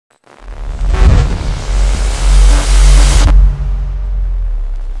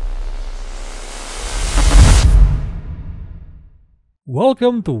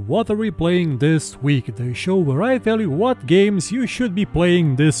Welcome to What Are We Playing This Week, the show where I tell you what games you should be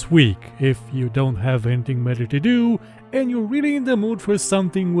playing this week if you don't have anything better to do and you're really in the mood for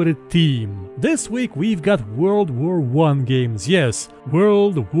something with a theme. This week we've got World War I games, yes,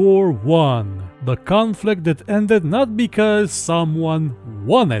 World War I. The conflict that ended not because someone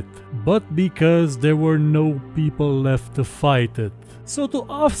won it, but because there were no people left to fight it. So to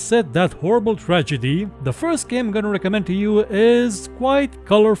offset that horrible tragedy, the first game I'm gonna recommend to you is quite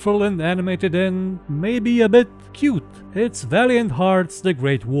colorful and animated and maybe a bit cute. It's Valiant Hearts: The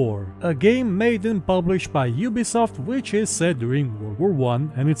Great War, a game made and published by Ubisoft which is set during World War I,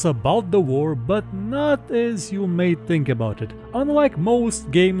 and it's about the war but not as you may think about it. Unlike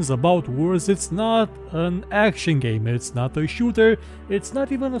most games about wars, it's not an action game, it's not a shooter, it's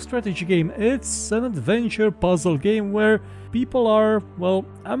not even a strategy game, it's an adventure puzzle game where people are, well,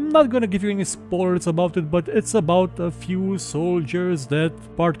 I'm not gonna give you any spoilers about it, but it's about a few soldiers that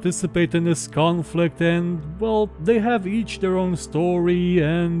participate in this conflict and, well, they have each their own story,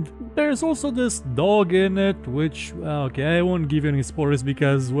 and there's also this dog in it, which, okay, I won't give you any spoilers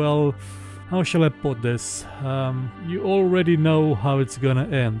because, well, how shall I put this? You already know how it's gonna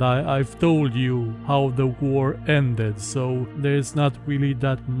end. I've told you how the war ended, so there's not really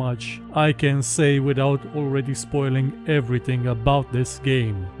that much I can say without already spoiling everything about this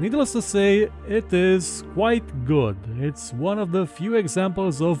game. Needless to say, it is quite good. It's one of the few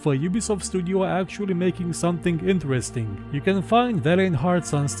examples of a Ubisoft studio actually making something interesting. You can find Valiant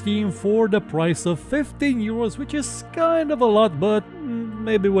Hearts on Steam for the price of 15 euros, which is kind of a lot, but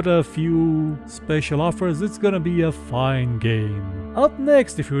maybe with a few special offers, it's gonna be a fine game. Up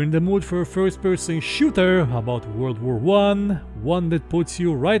next, if you're in the mood for a first-person shooter about World War I, one that puts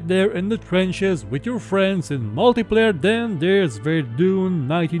you right there in the trenches with your friends in multiplayer, then there's Verdun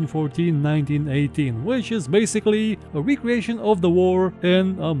 1914-1918, which is basically a recreation of the war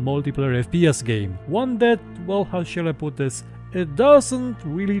in a multiplayer FPS game. One that, well, how shall I put this? It doesn't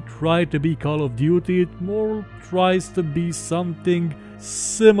really try to be Call of Duty, it more tries to be something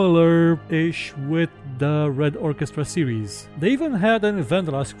similar-ish with the Red Orchestra series. They even had an event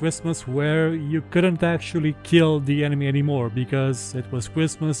last Christmas where you couldn't actually kill the enemy anymore because it was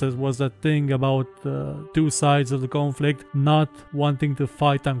Christmas. It was that thing about two sides of the conflict not wanting to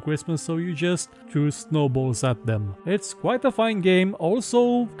fight on Christmas, so you just threw snowballs at them. It's quite a fine game,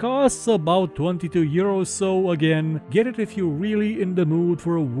 also costs about 22 euros, so again, get it if you're really in the mood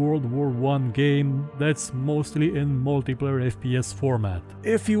for a World War I game that's mostly in multiplayer FPS format.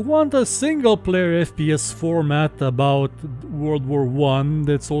 If you want a single-player FPS format about World War I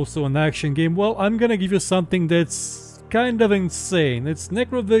that's also an action game, well, I'm gonna give you something that's kind of insane. It's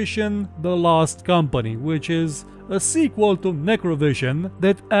Necrovision: The Lost Company, which is a sequel to Necrovision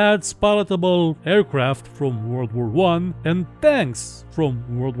that adds palatable aircraft from World War I and tanks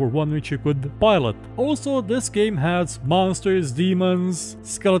from World War I which you could pilot. Also, this game has monsters, demons,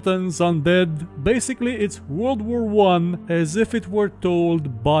 skeletons, undead. Basically, it's World War I as if it were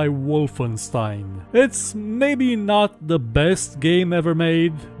told by Wolfenstein. It's maybe not the best game ever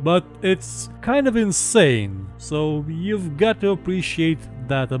made, but it's kind of insane, so you've got to appreciate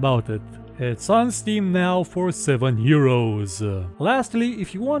that about it. It's on Steam now for 7 euros. Lastly,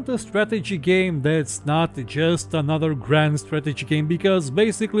 if you want a strategy game that's not just another grand strategy game, because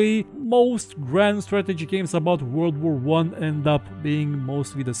basically most grand strategy games about World War I end up being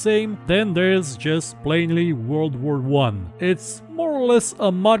mostly the same, then there's just plainly World War I. It's more or less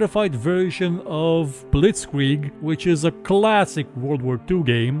a modified version of Blitzkrieg, which is a classic World War II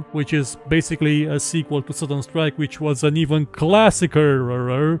game, which is basically a sequel to Southern Strike, which was an even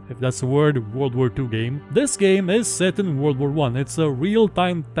classicer, if that's a word, World War II game. This game is set in World War I. It's a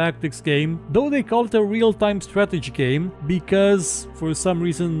real-time tactics game, though they call it a real-time strategy game because for some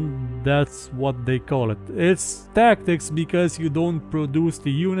reason that's what they call it. It's tactics because you don't produce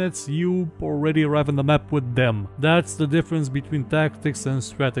the units, you already arrive on the map with them. That's the difference between tactics and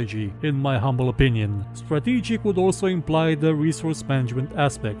strategy, in my humble opinion. Strategic would also imply the resource management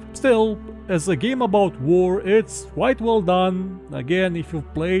aspect. Still, as a game about war, it's quite well done. Again, if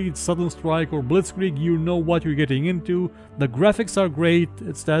you've played Southern Strike or Blitzkrieg, you know what you're getting into. The graphics are great.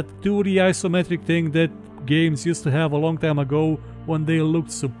 It's that 2D isometric thing that games used to have a long time ago when they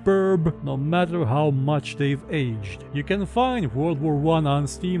looked superb, no matter how much they've aged. You can find World War I on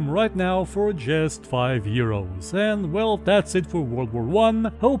Steam right now for just 5 euros. And well, that's it for World War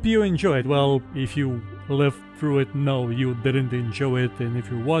I. Hope you enjoyed. Well, if you lived through it, no, you didn't enjoy it, and if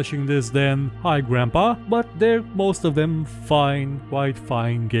you're watching this, then hi grandpa, but they're most of them fine, quite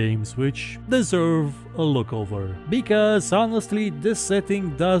fine games which deserve a look over. Because honestly, this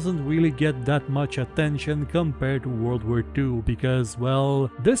setting doesn't really get that much attention compared to World War II because,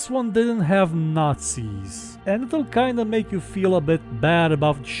 well, this one didn't have Nazis. And it'll kinda make you feel a bit bad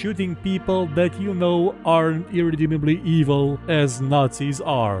about shooting people that you know aren't irredeemably evil as Nazis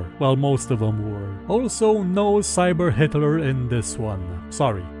are. Well, most of them were. Also, no Cyber Hitler in this one.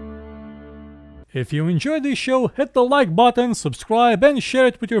 Sorry. If you enjoyed this show, hit the like button, subscribe, and share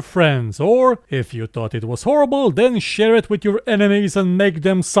it with your friends. Or, if you thought it was horrible, then share it with your enemies and make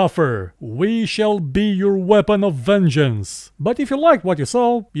them suffer. We shall be your weapon of vengeance. But if you liked what you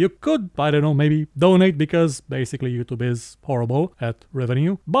saw, you could, I don't know, maybe donate, because basically YouTube is horrible at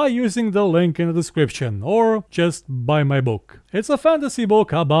revenue, by using the link in the description, or just buy my book. It's a fantasy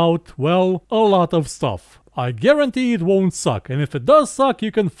book about, well, a lot of stuff. I guarantee it won't suck, and if it does suck, you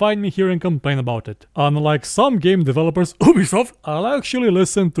can find me here and complain about it. Unlike some game developers, Ubisoft, I'll actually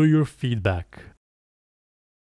listen to your feedback.